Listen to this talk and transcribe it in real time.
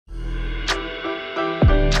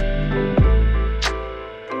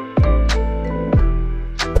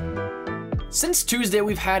Since Tuesday,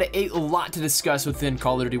 we've had a lot to discuss within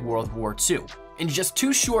Call of Duty World War II. In just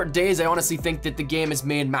 2 short days, I honestly think that the game has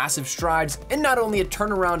made massive strides in not only a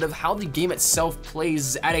turnaround of how the game itself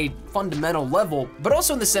plays at a fundamental level, but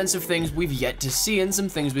also in the sense of things we've yet to see and some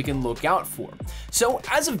things we can look out for. So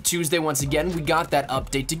as of Tuesday, once again, we got that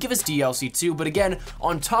update to give us DLC 2, but again,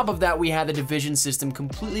 on top of that, we had the division system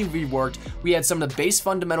completely reworked, we had some of the base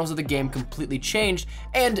fundamentals of the game completely changed,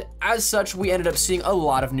 and as such, we ended up seeing a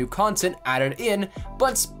lot of new content added in,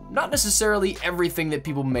 but not necessarily everything that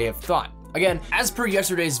people may have thought. Again, as per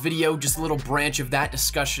yesterday's video, just a little branch of that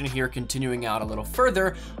discussion here continuing out a little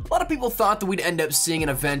further, a lot of people thought that we'd end up seeing an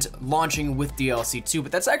event launching with DLC 2, but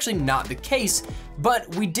that's actually not the case. But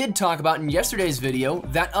we did talk about in yesterday's video,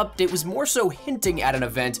 that update was more so hinting at an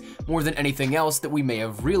event more than anything else that we may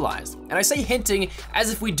have realized. And I say hinting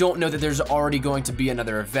as if we don't know that there's already going to be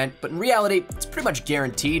another event, but in reality, it's pretty much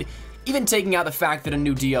guaranteed, even taking out the fact that a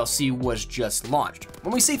new DLC was just launched.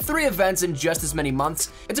 When we see 3 events in just as many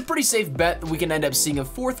months, it's a pretty safe bet that we can end up seeing a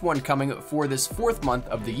 4th one coming for this 4th month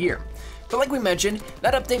of the year. But like we mentioned,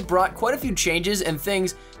 that update brought quite a few changes and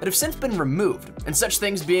things that have since been removed, and such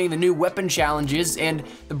things being the new weapon challenges and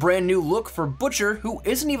the brand new look for Butcher, who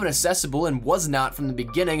isn't even accessible and was not from the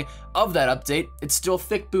beginning of that update. It's still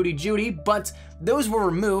thick booty Judy, but those were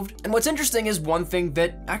removed, and what's interesting is one thing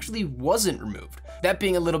that actually wasn't removed. That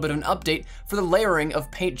being a little bit of an update for the layering of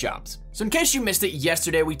paint jobs. So in case you missed it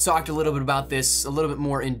yesterday, we talked a little bit about this a little bit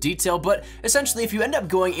more in detail, but essentially if you end up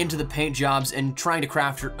going into the paint jobs and trying to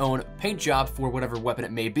craft your own paint job for whatever weapon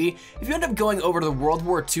it may be, if you end up going over to the World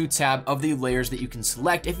War II tab of the layers that you can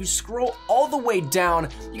select, if you scroll all the way down,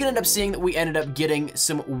 you can end up seeing that we ended up getting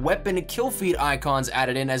some weapon kill feed icons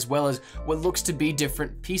added in, as well as what looks to be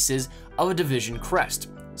different pieces of a division crest.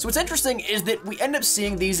 So what's interesting is that we end up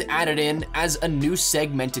seeing these added in as a new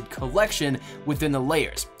segmented collection within the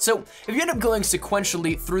layers. So if you end up going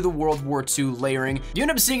sequentially through the World War II layering, you end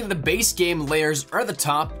up seeing that the base game layers are at the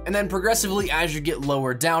top, and then progressively as you get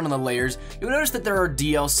lower down on the layers, you'll notice that there are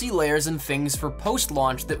DLC layers and things for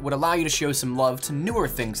post-launch that would allow you to show some love to newer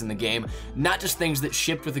things in the game, not just things that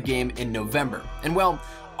shipped with the game in November. And well,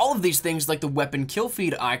 all of these things like the weapon kill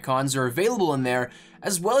feed icons are available in there,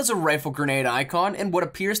 as well as a rifle grenade icon and what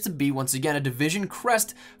appears to be once again a division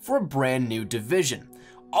crest for a brand new division.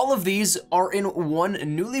 All of these are in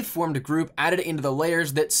one newly formed group added into the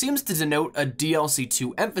layers that seems to denote a DLC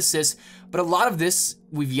 2 emphasis, but a lot of this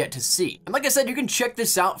we've yet to see. And like I said, you can check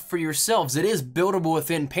this out for yourselves. It is buildable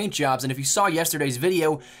within paint jobs, and if you saw yesterday's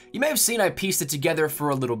video, you may have seen I pieced it together for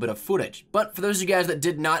a little bit of footage. But for those of you guys that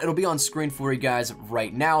did not, it'll be on screen for you guys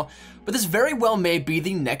right now. But this very well may be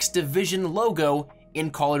the next division logo in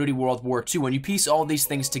Call of Duty World War II. When you piece all these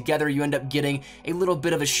things together, you end up getting a little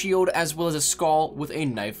bit of a shield as well as a skull with a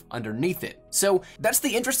knife underneath it. So that's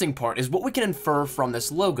the interesting part, is what we can infer from this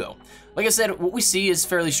logo. Like I said, what we see is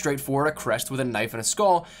fairly straightforward, a crest with a knife and a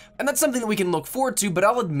skull, and that's something that we can look forward to, but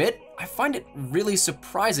I'll admit, I find it really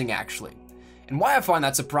surprising actually. And why I find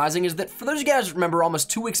that surprising is that for those of you guys who remember, almost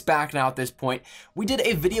 2 weeks back now at this point, we did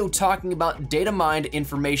a video talking about data mined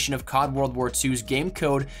information of COD World War II's game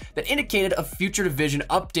code that indicated a future division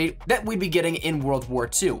update that we'd be getting in World War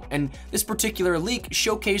II. And this particular leak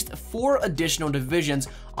showcased 4 additional divisions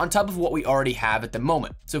on top of what we already have at the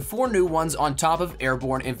moment. So 4 new ones on top of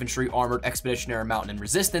Airborne, Infantry, Armored, Expeditionary, Mountain, and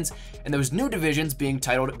Resistance, and those new divisions being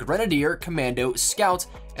titled Grenadier, Commando, Scout,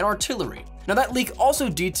 and Artillery. Now that leak also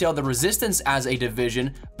detailed the Resistance as a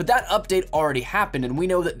division, but that update already happened, and we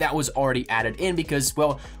know that that was already added in because,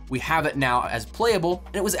 well, we have it now as playable,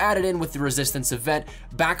 and it was added in with the Resistance event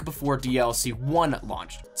back before DLC 1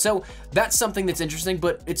 launched. So that's something that's interesting,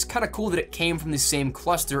 but it's kind of cool that it came from the same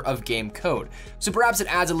cluster of game code. So perhaps it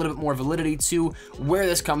adds a little bit more validity to where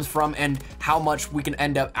this comes from and how much we can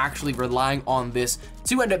end up actually relying on this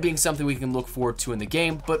to end up being something we can look forward to in the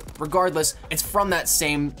game. But regardless, it's from that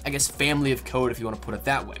same, I guess, family of code, if you want to put it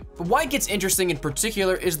that way. But why it gets interesting in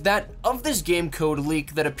particular is that of this game code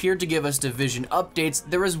leak that appeared to give us division updates,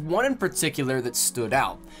 there is one in particular that stood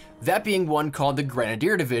out. That being one called the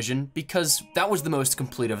Grenadier Division, because that was the most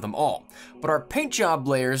complete of them all. But our paint job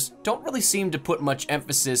layers don't really seem to put much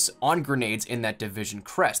emphasis on grenades in that division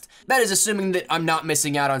crest. That is assuming that I'm not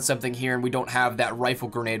missing out on something here and we don't have that rifle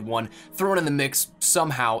grenade one thrown in the mix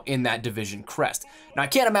somehow in that division crest. Now I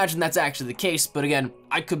can't imagine that's actually the case, but again,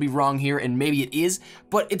 I could be wrong here and maybe it is,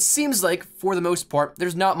 but it seems like for the most part,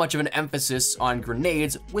 there's not much of an emphasis on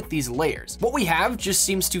grenades with these layers. What we have just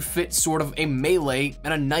seems to fit sort of a melee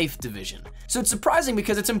and a knife division. So it's surprising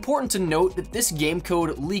because it's important to note that this game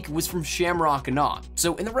code leak was from Shamrock & Awe.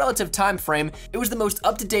 So in the relative time frame, it was the most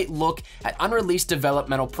up-to-date look at unreleased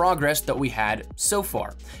developmental progress that we had so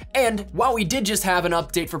far. And while we did just have an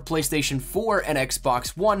update for PlayStation 4 and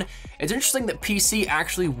Xbox One, it's interesting that PC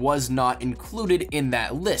actually was not included in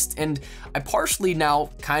that list. And I partially now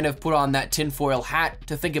kind of put on that tinfoil hat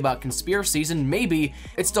to think about conspiracies, and maybe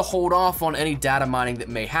it's to hold off on any data mining that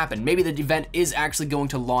may happen. Maybe the event is actually going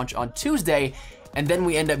to launch on Tuesday, and then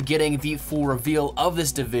we end up getting the full reveal of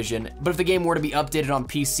this Division. But if the game were to be updated on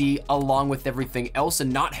PC along with everything else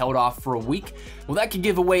and not held off for a week, well, that could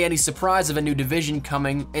give away any surprise of a new Division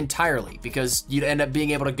coming entirely, because you'd end up being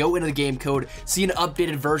able to go into the game code, see an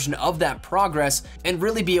updated version of that progress, and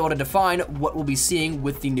really be able to define what we'll be seeing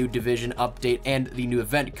with the new Division update and the new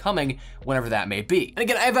event coming whenever that may be. And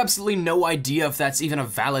again, I have absolutely no idea if that's even a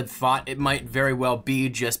valid thought. It might very well be,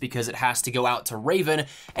 just because it has to go out to Raven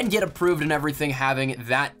and get approved and everything, having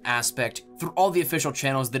that aspect through all the official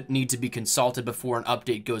channels that need to be consulted before an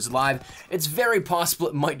update goes live. It's very possible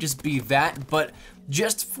it might just be that, but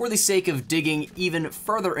just for the sake of digging even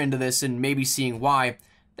further into this and maybe seeing why,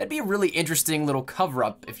 that'd be a really interesting little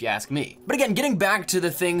cover-up, if you ask me. But again, getting back to the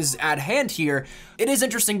things at hand here, it is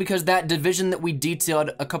interesting because that Division that we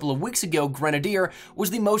detailed a couple of weeks ago, Grenadier, was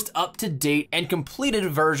the most up-to-date and completed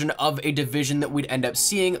version of a Division that we'd end up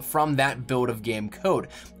seeing from that build of game code.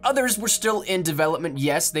 Others were still in development.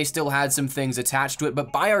 Yes, they still had some things attached to it,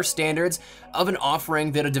 but by our standards of an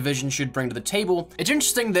offering that a Division should bring to the table, it's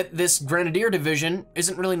interesting that this Grenadier Division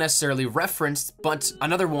isn't really necessarily referenced, but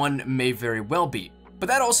another one may very well be. But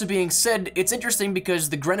that also being said, it's interesting because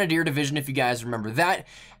the Grenadier Division, if you guys remember that,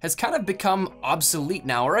 has kind of become obsolete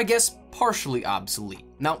now, or I guess partially obsolete.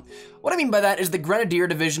 Now, what I mean by that is the Grenadier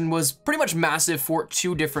Division was pretty much massive for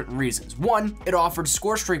two different reasons. One, it offered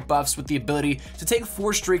score streak buffs with the ability to take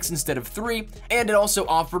 4 streaks instead of 3, and it also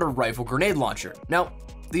offered a rifle grenade launcher. Now,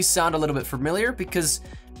 these sound a little bit familiar because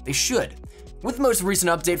they should. With the most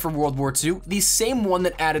recent update for World War II, the same one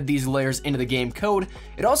that added these layers into the game code,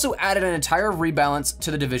 it also added an entire rebalance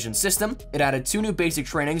to the Division system. It added 2 new basic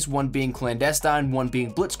trainings, one being Clandestine, one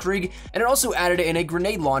being Blitzkrieg, and it also added in a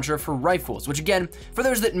grenade launcher for rifles, which again, for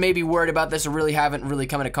those that may be worried about this or really haven't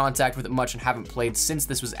come into contact with it much and haven't played since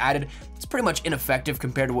this was added, it's pretty much ineffective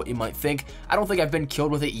compared to what you might think. I don't think I've been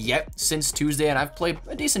killed with it yet since Tuesday, and I've played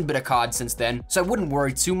a decent bit of COD since then, so I wouldn't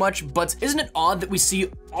worry too much. But isn't it odd that we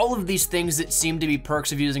see all of these things that seem to be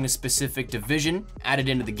perks of using a specific Division added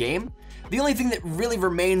into the game? The only thing that really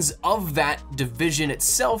remains of that Division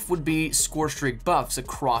itself would be score streak buffs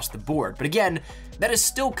across the board. But again, that is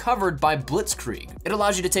still covered by Blitzkrieg. It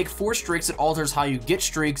allows you to take 4 streaks, it alters how you get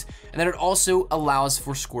streaks, and then it also allows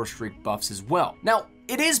for score streak buffs as well. Now,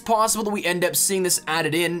 it is possible that we end up seeing this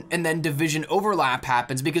added in and then Division overlap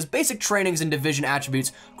happens, because basic trainings and Division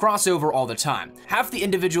attributes cross over all the time. Half the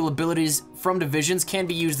individual abilities from Divisions can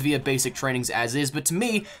be used via basic trainings as is, but to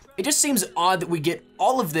me, it just seems odd that we get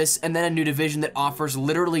all of this and then a new Division that offers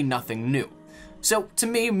literally nothing new. So to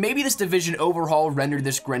me, maybe this Division overhaul rendered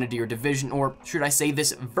this Grenadier Division, or should I say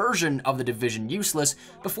this version of the Division, useless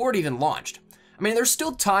before it even launched. I mean, there's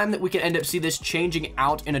still time that we can end up see this changing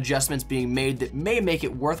out and adjustments being made that may make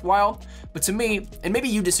it worthwhile, but to me, and maybe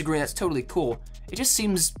you disagree and that's totally cool, it just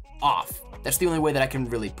seems off. That's the only way that I can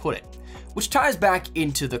really put it. Which ties back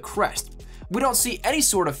into the crest. We don't see any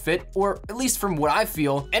sort of fit, or at least from what I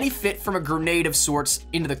feel, any fit from a grenade of sorts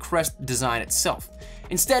into the crest design itself.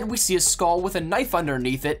 Instead, we see a skull with a knife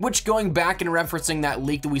underneath it, which, going back and referencing that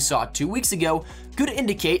leak that we saw 2 weeks ago, could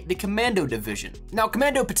indicate the Commando Division. Now,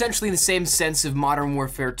 Commando potentially in the same sense of Modern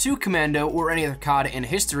Warfare 2 Commando or any other COD in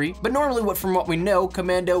history, but normally from what we know,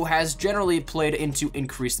 Commando has generally played into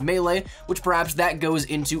increased melee, which perhaps that goes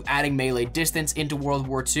into adding melee distance into World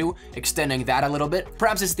War II, extending that a little bit.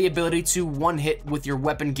 Perhaps it's the ability to one hit with your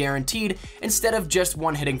weapon guaranteed, instead of just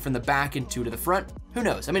one hitting from the back and 2 to the front. Who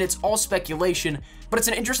knows? I mean, it's all speculation, but it's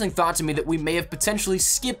an interesting thought to me that we may have potentially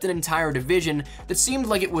skipped an entire Division that seemed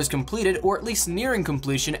like it was completed, or at least nearing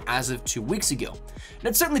completion as of 2 weeks ago. And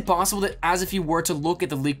it's certainly possible that as if you were to look at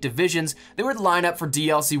the leaked Divisions, they would line up for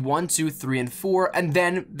DLC 1, 2, 3, and 4, and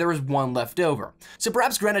then there was one left over. So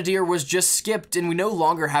perhaps Grenadier was just skipped and we no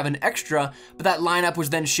longer have an extra, but that lineup was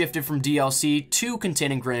then shifted from DLC 2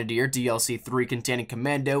 containing Grenadier, DLC 3 containing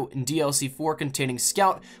Commando, and DLC 4 containing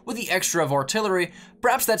Scout with the extra of Artillery.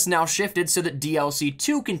 Perhaps that's now shifted so that DLC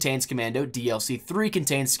 2 contains Commando, DLC 3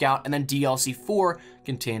 contains Scout, and then DLC 4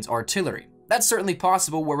 contains Artillery. That's certainly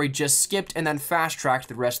possible, where we just skipped and then fast-tracked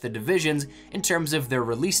the rest of the Divisions in terms of their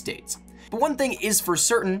release dates. But one thing is for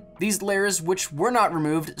certain, these layers which were not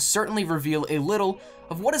removed certainly reveal a little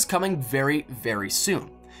of what is coming very, very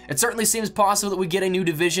soon. It certainly seems possible that we get a new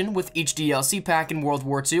division with each DLC pack in World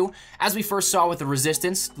War II, as we first saw with the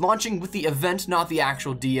Resistance, launching with the event, not the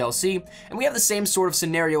actual DLC, and we have the same sort of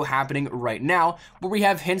scenario happening right now, where we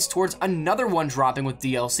have hints towards another one dropping with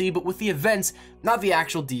DLC, but with the events, not the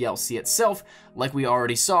actual DLC itself, like we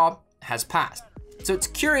already saw, has passed. So it's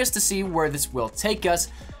curious to see where this will take us,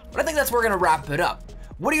 but I think that's where we're gonna wrap it up.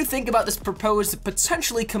 What do you think about this proposed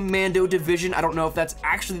potentially Commando division? I don't know if that's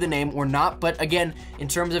actually the name or not, but again, in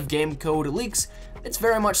terms of game code leaks, it's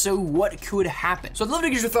very much so what could happen. So I'd love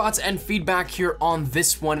to get your thoughts and feedback here on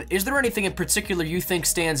this one. Is there anything in particular you think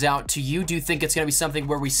stands out to you? Do you think it's gonna be something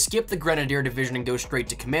where we skip the Grenadier division and go straight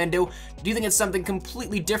to Commando? Do you think it's something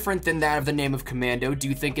completely different than that of the name of Commando? Do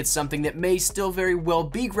you think it's something that may still very well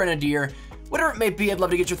be Grenadier? Whatever it may be, I'd love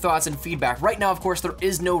to get your thoughts and feedback. Right now, of course, there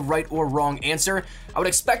is no right or wrong answer. I would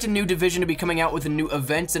expect a new division to be coming out with a new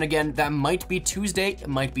event, and again, that might be Tuesday, it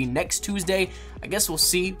might be next Tuesday. I guess we'll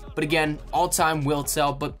see, but again, all time will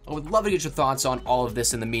tell, but I would love to get your thoughts on all of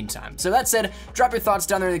this in the meantime. So that said, drop your thoughts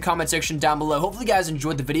down there in the comment section down below. Hopefully you guys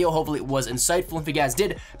enjoyed the video, hopefully it was insightful. If you guys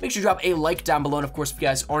did, make sure you drop a like down below, and of course, if you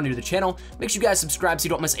guys are new to the channel, make sure you guys subscribe so you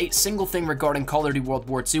don't miss a single thing regarding Call of Duty World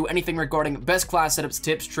War II, anything regarding best class setups,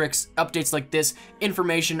 tips, tricks, updates like this,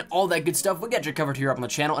 information, all that good stuff, we'll get you covered here up on the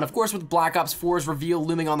channel. And of course, with Black Ops 4's reveal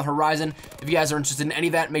looming on the horizon, if you guys are interested in any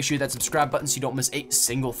of that, make sure you hit that subscribe button so you don't miss a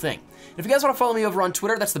single thing. And if you guys want to follow me over on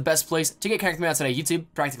Twitter, that's the best place to get connected with me outside of YouTube.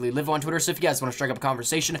 Practically live on Twitter, so if you guys want to strike up a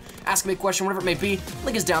conversation, ask me a question, whatever it may be,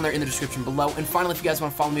 link is down there in the description below. And finally, if you guys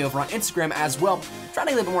want to follow me over on Instagram as well, trying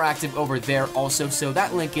to get a little bit more active over there also, so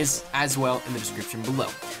that link is as well in the description below.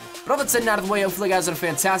 But all that said and out of the way, hopefully you guys had a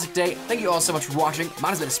fantastic day. Thank you all so much for watching.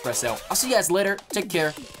 Mine has been Espresso. I'll see you guys later. Take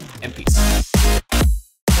care, and peace.